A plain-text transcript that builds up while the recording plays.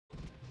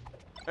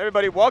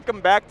Everybody,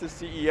 welcome back to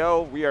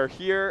CEO. We are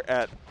here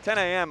at 10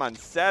 a.m. on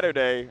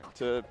Saturday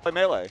to play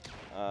Melee.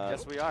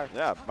 Yes, we are.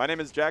 Yeah, my name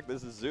is Jack.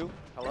 This is Zoo.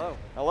 Hello.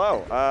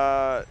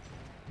 Hello.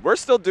 We're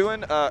still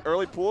doing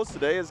early pools.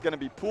 Today is going to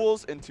be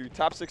pools into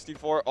top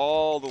 64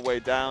 all the way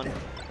down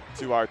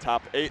to our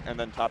top 8, and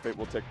then top 8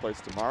 will take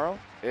place tomorrow.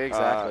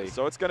 Exactly.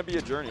 So it's going to be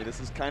a journey. This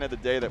is kind of the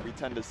day that we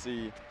tend to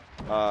see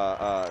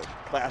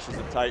clashes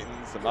of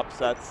titans, some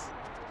upsets.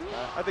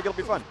 I think it'll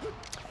be fun.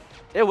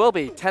 It will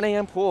be 10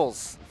 a.m.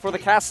 pools. For the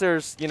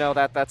casters, you know,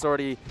 that's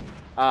already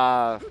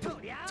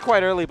it's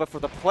quite early, but for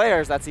the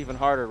players, that's even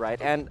harder, right?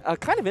 And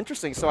kind of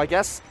interesting. So I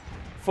guess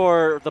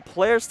for the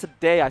players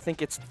today, I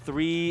think it's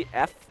 3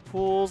 F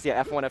pools.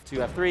 Yeah, F1,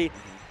 F2, F3.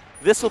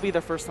 This will be their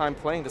first time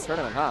playing this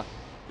tournament, huh?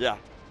 Yeah.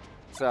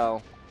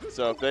 So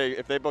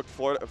if they book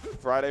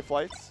Friday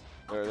flights,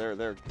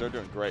 they're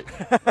doing great,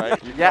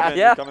 right? You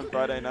come in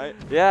Friday night.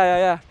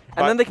 Yeah.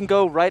 And then they can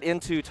go right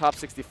into top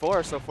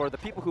 64. So for the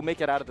people who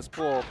make it out of this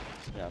pool,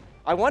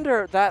 I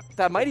wonder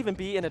that might even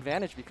be an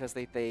advantage because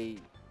they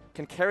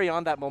can carry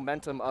on that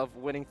momentum of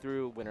winning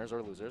through winners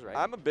or losers, right?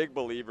 I'm a big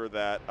believer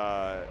that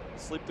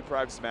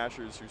sleep-deprived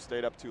smashers who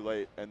stayed up too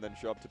late and then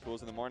show up to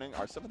pools in the morning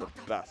are some of the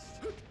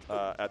best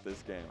at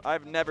this game.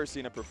 I've never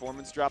seen a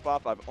performance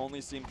drop-off. I've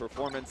only seen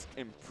performance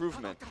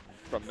improvement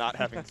from not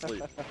having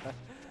sleep.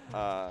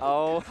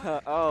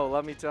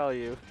 Let me tell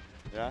you.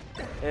 Yeah.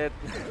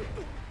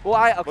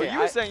 Well, you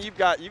were saying you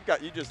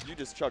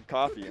just chug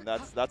coffee, and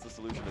that's the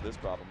solution to this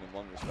problem in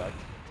one respect.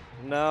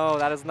 No,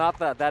 that is not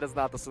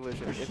the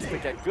solution. It's to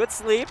get good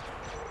sleep.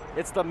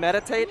 It's to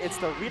meditate. It's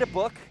to read a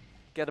book,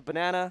 get a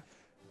banana.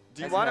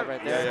 Do you want to?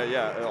 Right there.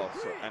 Yeah. Oh,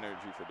 so energy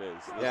for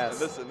days. Yes.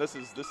 This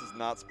is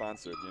not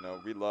sponsored. You know,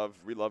 we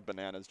love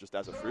bananas just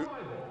as a fruit.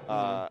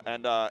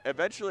 And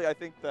eventually, I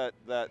think that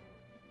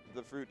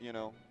the fruit, you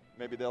know,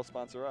 maybe they'll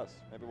sponsor us.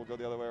 Maybe we'll go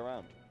the other way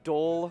around.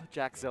 Dole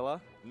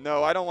Jackzilla.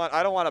 No, I don't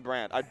want a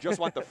brand. I just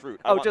want the fruit.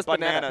 Oh, just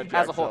banana Jackzilla.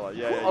 as a whole.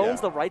 Yeah, Who owns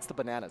the rights to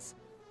bananas?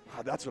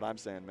 That's what I'm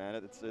saying, man.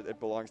 It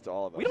belongs to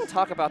all of us. We don't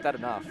talk about that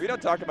enough. We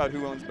don't talk about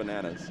who owns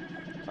bananas.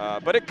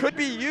 But it could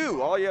be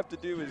you. All you have to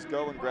do is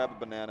go and grab a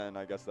banana, and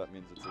I guess that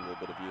means it's a little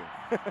bit of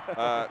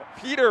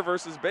you. Peter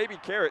versus Baby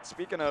Carrot.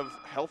 Speaking of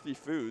healthy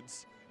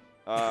foods,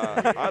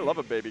 I love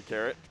a baby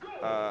carrot.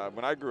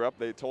 When I grew up,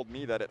 they told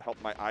me that it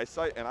helped my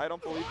eyesight, and I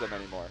don't believe them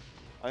anymore.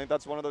 I think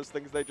that's one of those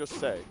things they just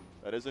say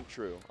that isn't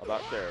true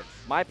about carrots.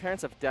 My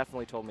parents have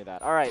definitely told me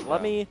that. All right,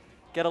 let me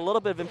get a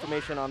little bit of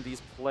information on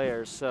these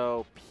players.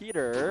 So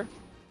Peter.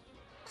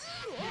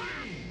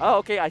 Oh,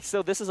 okay.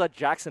 So this is a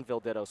Jacksonville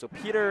ditto. So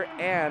Peter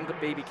and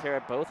Baby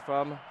Carrot both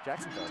from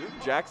Jacksonville. Dude,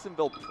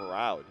 Jacksonville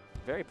proud.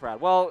 Very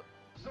proud. Well,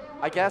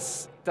 I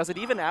guess, does it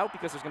even out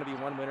because there's going to be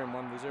one winner and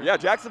one loser? Yeah,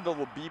 Jacksonville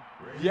will be.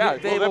 Yeah,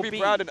 they will be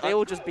proud. They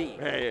will just be.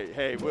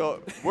 Hey,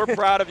 we're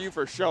proud of you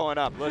for showing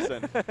up.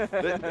 Listen,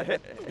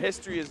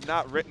 history is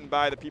not written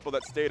by the people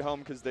that stayed home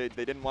because they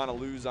didn't want to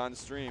lose on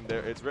stream.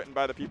 It's written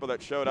by the people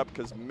that showed up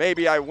because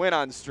maybe I win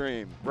on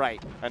stream.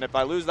 Right. And if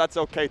I lose, that's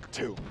okay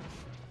too.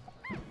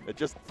 It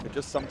just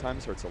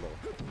sometimes hurts a little.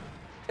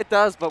 It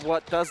does, but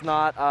what does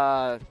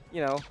not,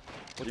 you know.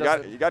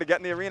 You got to get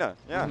in the arena.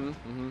 Yeah.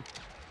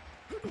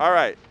 All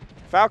right,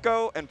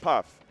 Falco and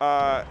Puff.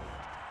 I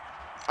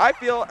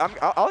feel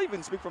I'll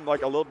even speak from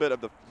like a little bit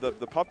of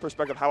the Puff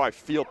perspective, how I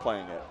feel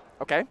playing it.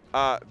 Okay.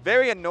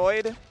 Very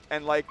annoyed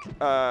and like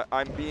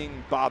I'm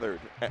being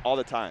bothered all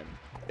the time.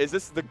 Is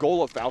this the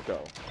goal of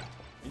Falco?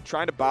 You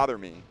trying to bother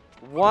me?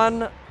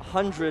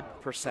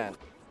 100%.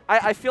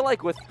 I feel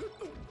like with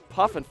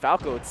Puff and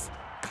Falco, it's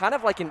kind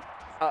of like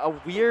a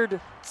weird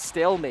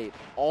stalemate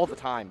all the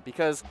time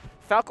because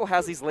Falco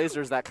has these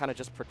lasers that kind of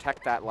just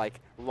protect that like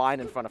line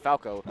in front of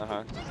Falco.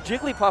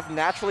 Jigglypuff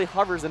naturally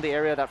hovers in the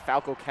area that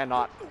Falco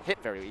cannot hit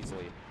very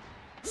easily.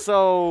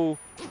 So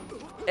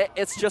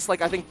it's just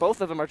like I think both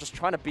of them are just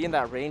trying to be in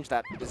that range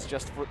that is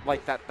just for,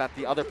 like that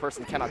the other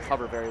person cannot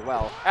cover very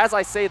well. As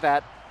I say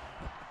that,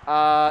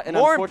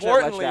 more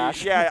importantly,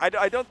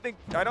 I don't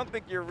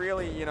think you're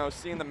really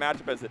seeing the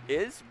matchup as it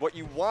is. What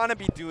you want to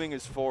be doing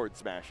is forward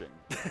smashing.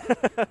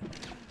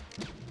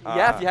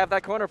 Yeah, if you have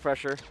that corner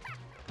pressure.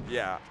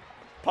 Yeah.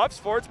 Puff's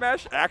forward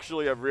smash,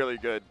 actually a really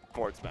good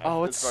forward smash.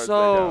 Oh, it's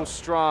so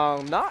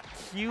strong. Not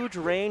huge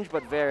range,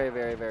 but very,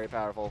 very, very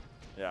powerful.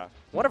 Yeah.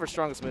 One of her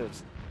strongest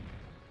moves.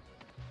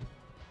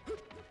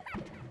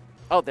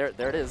 Oh, there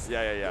it is.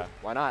 Yeah.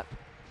 Why not?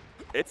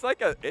 It's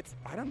like I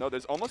don't know,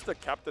 there's almost a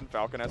Captain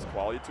Falcon-esque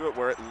quality to it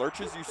where it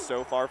lurches you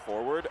so far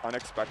forward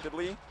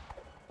unexpectedly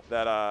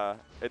that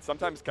it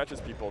sometimes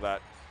catches people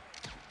that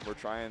we're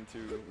trying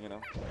to,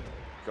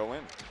 go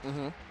in.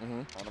 I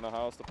don't know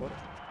how else to put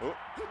it. Ooh.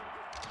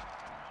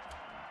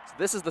 So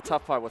this is the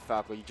tough part with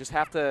Falco. You just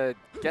have to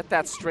get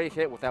that straight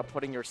hit without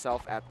putting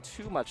yourself at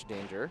too much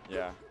danger.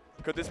 Yeah.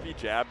 Could this be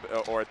jab,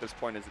 or at this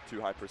point is it too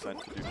high percent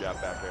to do jab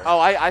back there? Oh,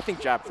 I think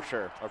jab for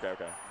sure. Okay.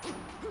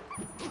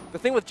 The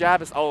thing with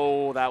jab is,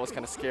 that was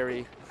kind of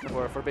scary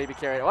for Baby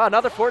Carrot. Wow,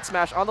 another forward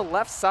smash on the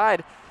left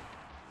side.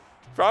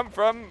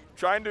 From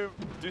trying to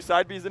do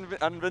side B's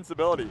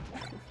invincibility.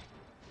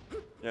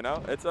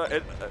 It's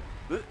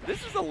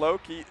This is a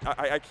low-key,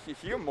 I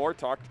hear more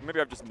talk, maybe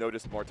I've just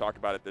noticed more talk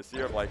about it this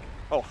year of like,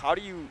 oh, how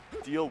do you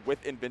deal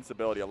with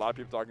invincibility? A lot of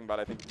people talking about,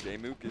 I think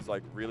Jmook is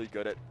like really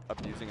good at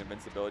abusing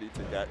invincibility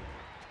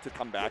to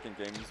come back in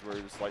games where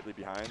he was slightly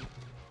behind.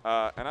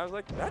 And I was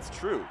like, that's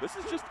true. This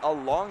is just a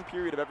long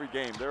period of every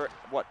game. There are,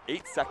 what,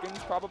 8 seconds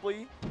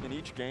probably in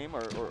each game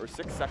or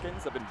 6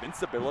 seconds of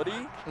invincibility?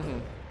 Mm-hmm.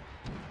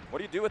 What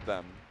do you do with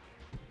them?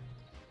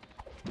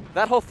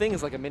 That whole thing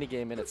is like a mini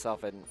game in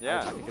itself, and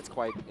Yeah. I think it's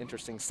quite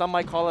interesting. Some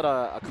might call it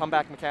a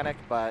comeback mechanic,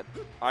 but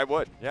I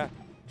would, yeah.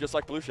 Just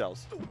like blue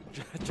shells.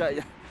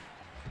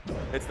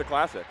 It's the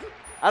classic.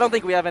 I don't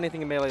think we have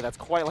anything in Melee that's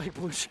quite like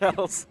blue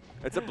shells.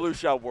 It's a blue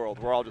shell world.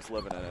 We're all just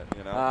living in it,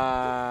 you know?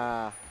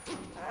 I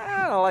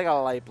don't like a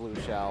light blue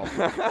shell.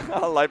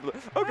 Light blue.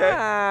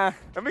 Okay.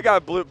 And we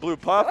got blue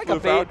puff, I like blue a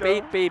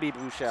Falco. baby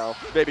blue shell.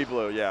 Baby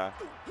blue, yeah.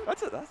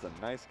 That's a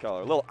nice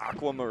color. A little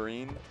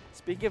aquamarine.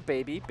 Speaking of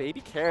baby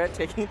Carrot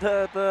taking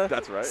the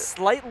That's right.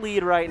 slight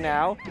lead right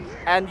now.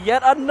 And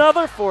yet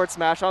another forward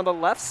smash on the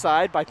left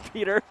side by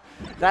Peter.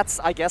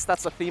 I guess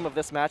that's the theme of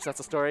this match. That's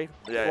the story.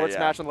 Yeah, forward yeah.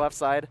 smash on the left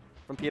side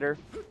from Peter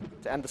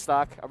to end the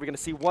stock. Are we going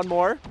to see one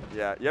more?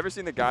 Yeah. You ever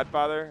seen The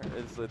Godfather?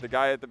 It's the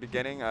guy at the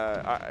beginning.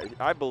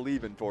 I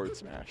believe in forward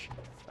smash.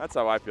 That's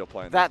how I feel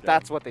playing this game.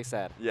 That's what they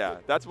said. Yeah,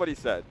 that's what he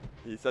said.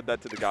 He said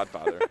that to The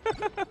Godfather.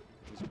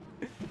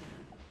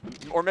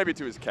 Or maybe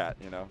to his cat,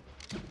 you know.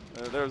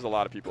 There was a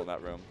lot of people in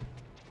that room.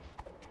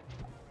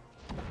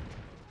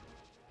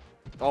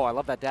 Oh, I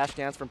love that dash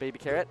dance from Baby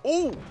Carrot.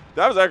 Ooh,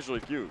 that was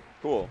actually cute.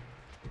 Cool.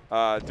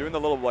 Doing the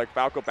little like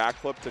Falco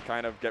backflip to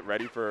kind of get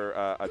ready for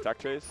a tech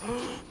chase.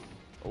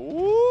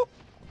 Ooh.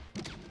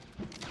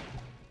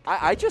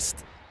 I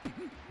just...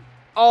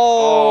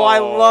 Oh, I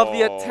love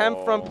the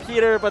attempt from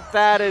Peter, but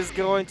that is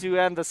going to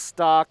end the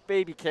stock.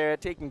 Baby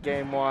Carrot taking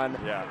game one.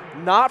 Yeah.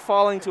 Not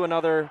falling to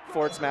another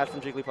forward smash from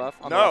Jigglypuff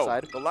on the left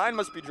side. The line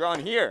must be drawn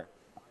here.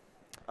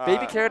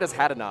 Baby Carrot has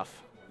had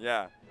enough.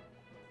 Yeah.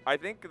 I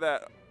think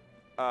that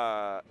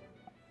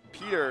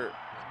Peter,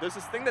 there's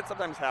this thing that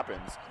sometimes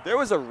happens. There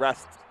was a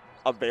rest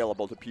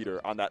available to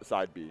Peter on that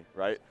side B,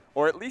 right?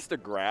 Or at least a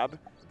grab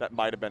that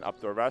might have been up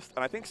to rest.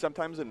 And I think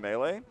sometimes in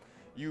Melee,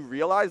 you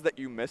realize that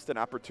you missed an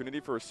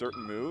opportunity for a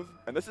certain move,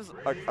 and this is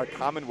a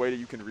common way that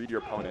you can read your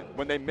opponent.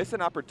 When they miss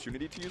an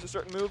opportunity to use a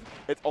certain move,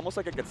 it's almost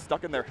like it gets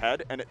stuck in their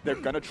head, and they're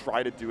going to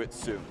try to do it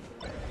soon.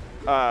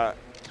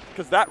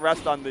 Because that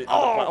rest on the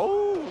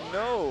oh,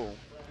 no.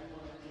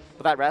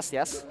 But that rest,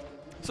 yes.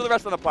 So the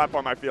rest on the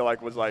platform, I feel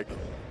like, was like,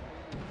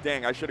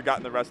 dang, I should have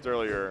gotten the rest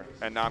earlier,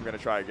 and now I'm going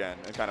to try again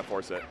and kind of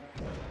force it.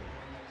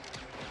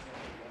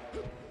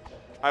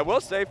 I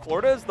will say,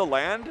 Florida is the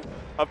land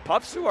of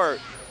Puffs who are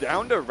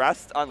down to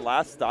rest on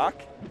last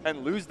stock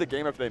and lose the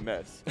game if they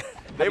miss.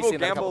 They will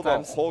gamble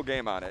the whole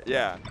game on it,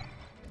 yeah.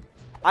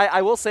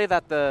 I will say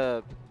that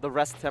the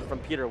rest attempt from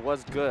Peter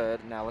was good.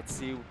 Now let's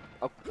see.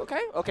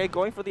 Okay,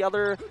 going for the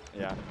other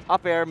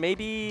up air.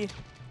 Maybe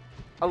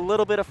a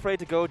little bit afraid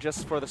to go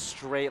just for the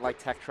straight like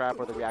tech trap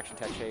or the reaction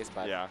tech chase,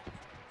 but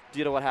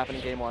due to what happened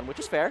in game one, which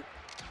is fair.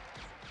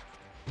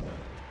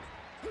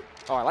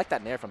 Oh, I like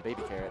that nair from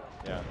Baby Carrot.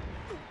 Yeah.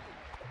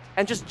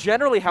 And just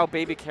generally how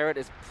Baby Carrot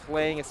is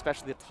playing,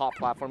 especially the top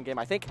platform game,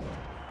 I think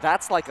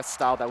that's like a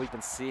style that we've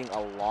been seeing a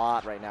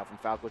lot right now from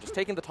Falco. Just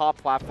taking the top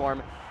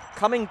platform,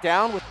 coming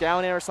down with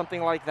down air or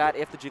something like that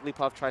if the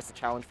Jigglypuff tries to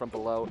challenge from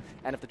below.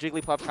 And if the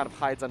Jigglypuff kind of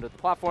hides under the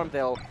platform,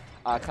 they'll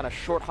kind of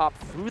short hop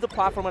through the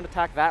platform and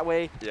attack that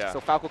way. Yeah. So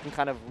Falco can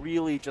kind of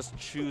really just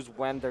choose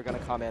when they're going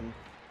to come in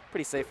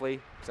pretty safely.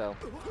 So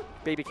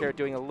Baby Carrot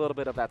doing a little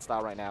bit of that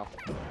style right now.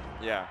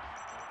 Yeah.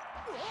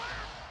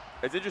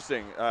 It's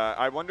interesting.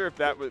 I wonder if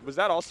that was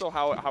that also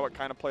how it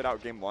kind of played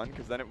out game one,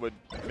 because then it would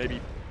maybe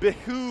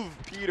behoove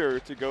Peter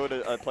to go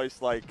to a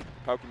place like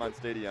Pokemon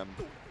Stadium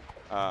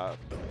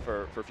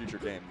for future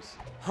games.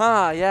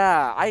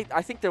 Yeah.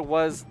 I think there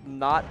was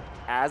not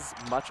as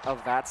much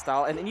of that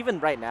style, and even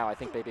right now, I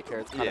think Baby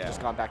Carrot's kind of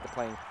just gone back to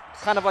playing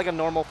kind of like a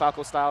normal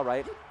Falco style,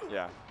 right?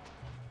 Yeah.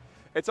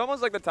 It's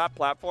almost like the top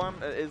platform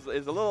is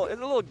a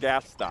little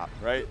gas stop,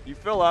 right? You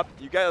fill up,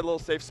 you get a little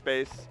safe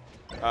space.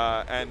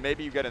 And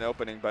maybe you get an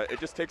opening, but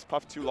it just takes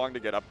Puff too long to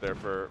get up there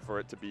for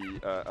it to be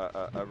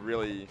a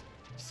really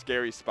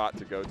scary spot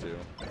to go to.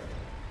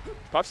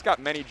 Puff's got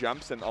many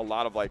jumps and a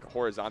lot of like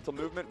horizontal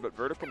movement, but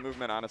vertical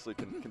movement honestly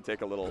can take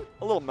a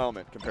little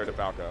moment compared to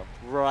Falco.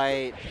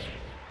 Right.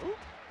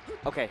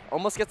 Okay,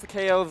 almost gets the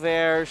KO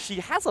there. She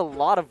has a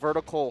lot of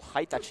vertical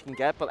height that she can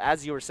get, but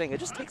as you were saying,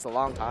 it just takes a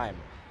long time.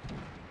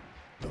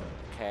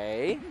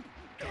 Okay.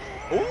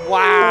 Ooh.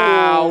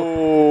 Wow.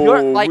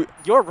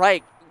 You're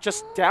right.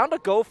 Just down to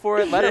go for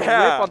it, let it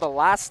rip on the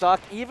last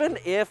stock, even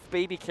if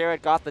Baby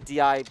Carrot got the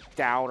DI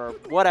down or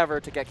whatever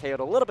to get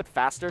KO'd a little bit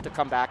faster to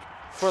come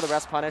back for the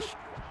rest punish,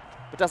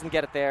 but doesn't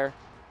get it there.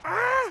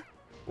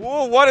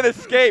 Whoa, what an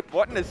escape.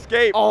 What an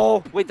escape.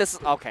 Oh, wait, this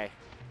is, okay.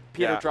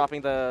 Peter Yeah.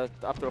 dropping the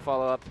up throw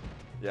follow-up.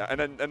 Yeah,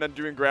 and then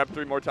doing grab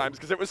 3 more times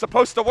because it was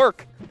supposed to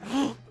work.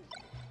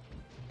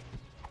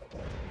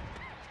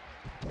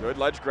 Good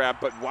ledge grab,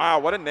 but wow,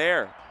 what a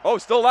nair. Oh,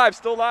 still alive,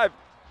 still alive.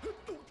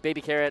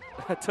 Baby Carrot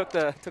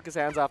took his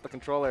hands off the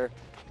controller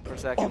for a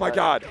second. Oh my but-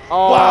 God!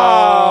 Oh,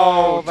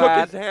 Wow! Took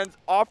that- his hands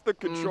off the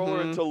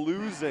controller Mhm. into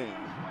losing.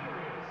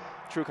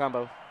 True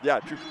combo. Yeah,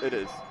 true. It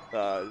is.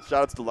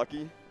 Shoutouts to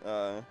Lucky.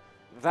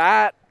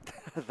 That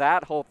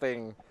that whole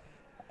thing.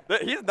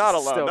 He's not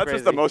alone. Still That's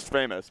just the crazy. most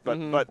famous. But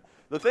Mhm. but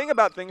the thing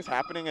about things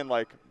happening in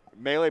like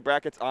Melee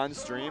brackets on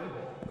stream,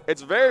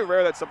 it's very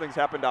rare that something's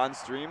happened on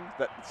stream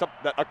that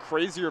a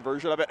crazier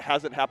version of it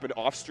hasn't happened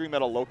off stream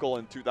at a local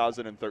in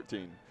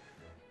 2013.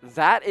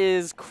 That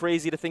is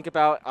crazy to think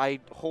about. I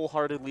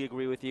wholeheartedly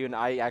agree with you, and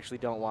I actually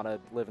don't want to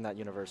live in that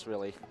universe,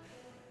 really.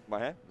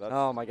 That's,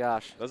 Oh my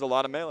gosh. There's a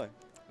lot of Melee.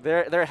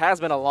 There has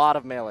been a lot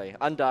of Melee,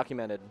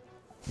 undocumented.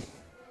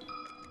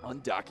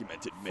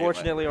 Undocumented Melee.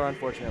 Fortunately or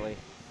unfortunately.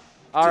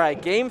 All right,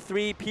 game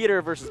 3,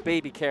 Peter versus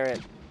Baby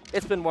Carrot.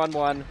 It's been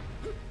 1-1.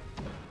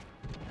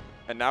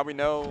 And now we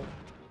know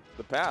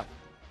the path.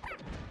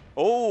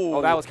 Oh.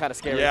 Oh, that was kind of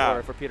scary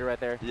Yeah. for Peter right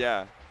there.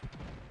 Yeah.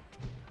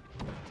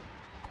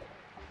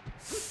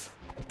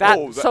 That,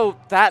 Oh, so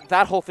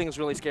that whole thing is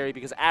really scary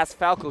because as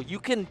Falco, you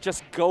can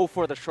just go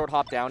for the short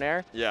hop down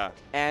air. Yeah.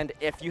 And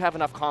if you have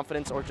enough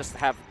confidence or just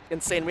have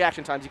insane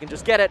reaction times, you can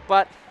just get it.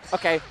 But,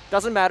 okay,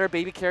 doesn't matter.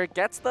 Baby Carrot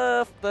gets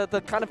the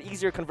kind of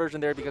easier conversion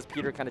there because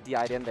Peter kind of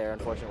DI'd in there,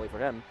 unfortunately for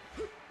him.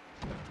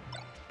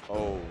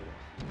 Oh.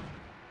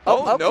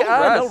 Oh, okay. No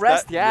rest. No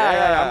rest. That-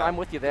 Yeah, I'm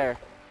with you there.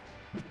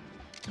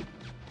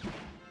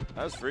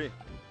 That was free.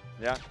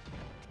 Yeah.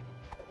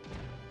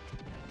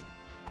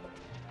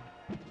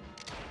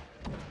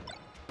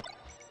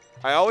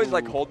 I always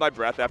like hold my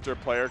breath after a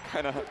player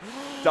kind of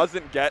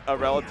doesn't get a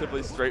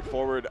relatively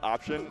straightforward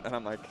option, and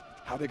I'm like,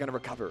 how are they going to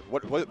recover?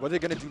 What are they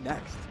going to do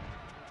next?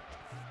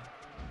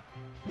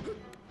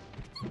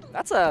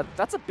 That's a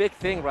big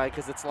thing, right?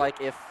 Because it's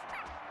like if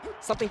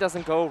something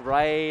doesn't go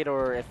right,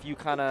 or if you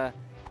kind of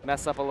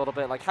mess up a little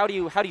bit, like how do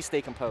you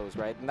stay composed,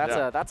 right? And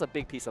that's a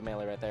big piece of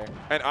Melee right there.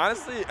 And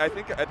honestly, I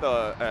think at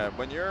the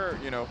when you're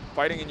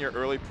fighting in your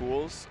early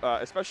pools,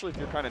 especially if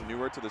you're kind of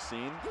newer to the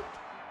scene,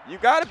 you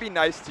got to be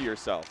nice to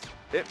yourself.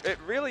 It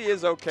really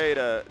is okay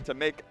to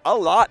make a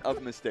lot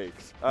of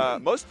mistakes.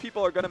 Most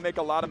people are going to make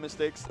a lot of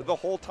mistakes the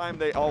whole time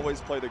they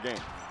always play the game.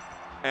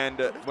 And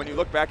when you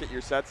look back at your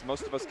sets,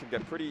 most of us can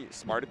get pretty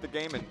smart at the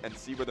game and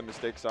see where the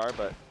mistakes are,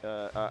 but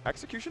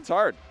execution's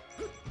hard.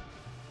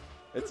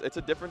 It's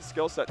a different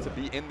skill set to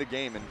be in the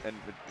game and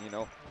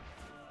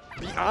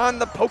beyond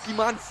the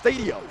Pokemon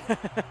Stadium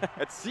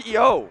at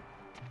CEO.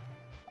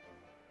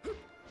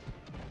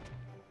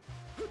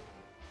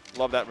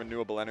 Love that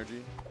renewable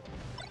energy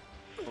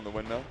from the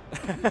windmill.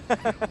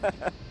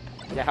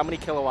 Yeah, how many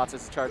kilowatts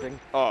is it charging?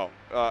 Oh,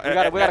 we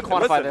gotta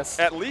quantify listen, this.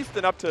 At least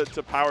enough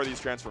to power these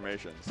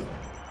transformations.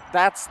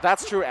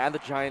 That's true, and the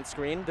giant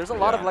screen. There's a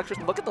lot of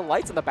electricity. Look at the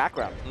lights in the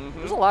background.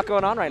 There's a lot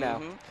going on right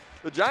now.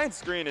 The giant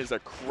screen is a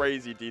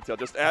crazy detail.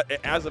 Just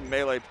as a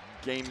Melee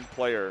game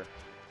player,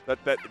 that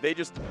they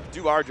just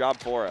do our job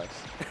for us.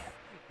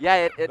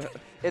 Yeah,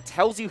 it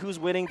tells you who's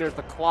winning. There's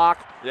the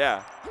clock.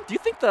 Yeah. Do you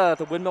think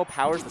the windmill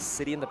powers the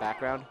city in the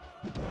background?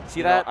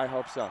 See that? I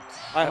hope so.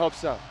 I hope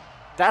so.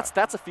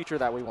 That's a feature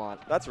that we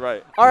want. That's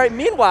right. All right,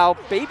 meanwhile,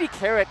 Baby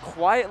Carrot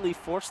quietly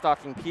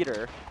force-stalking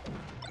Peter.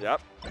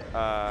 Yep.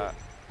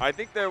 I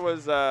think there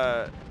was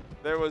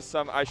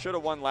some I should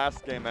have won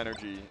last game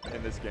energy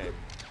in this game.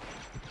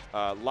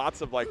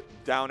 Lots of like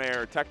down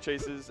air tech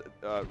chases,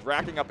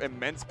 racking up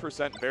immense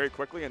percent very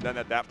quickly, and then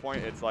at that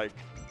point it's like,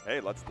 hey,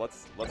 let's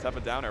have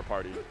a down air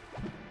party.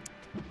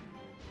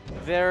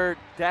 It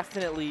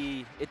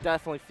definitely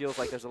feels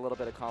like there's a little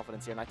bit of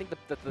confidence here, and I think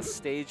that the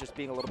stage just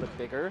being a little bit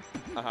bigger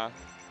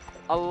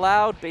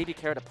allowed Baby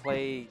Carrot to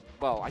play,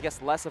 well, I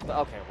guess less of the,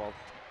 okay, well,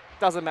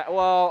 doesn't matter.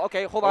 Well,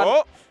 okay, hold on.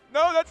 Oh,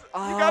 no, that's, you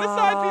got to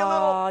side me a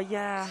little.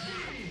 Yeah.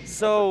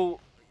 So,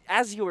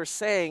 as you were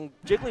saying,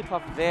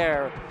 Jigglypuff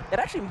there, it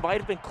actually might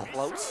have been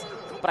close,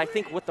 but I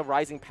think with the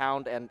Rising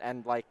Pound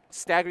and like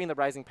staggering the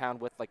Rising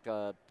Pound with like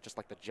just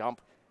like the jump,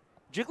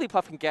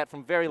 Jigglypuff can get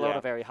from very low to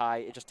very high.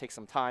 It just takes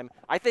some time.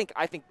 I think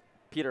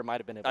Peter might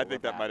have been able to I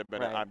think that might have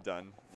been it. I'm done.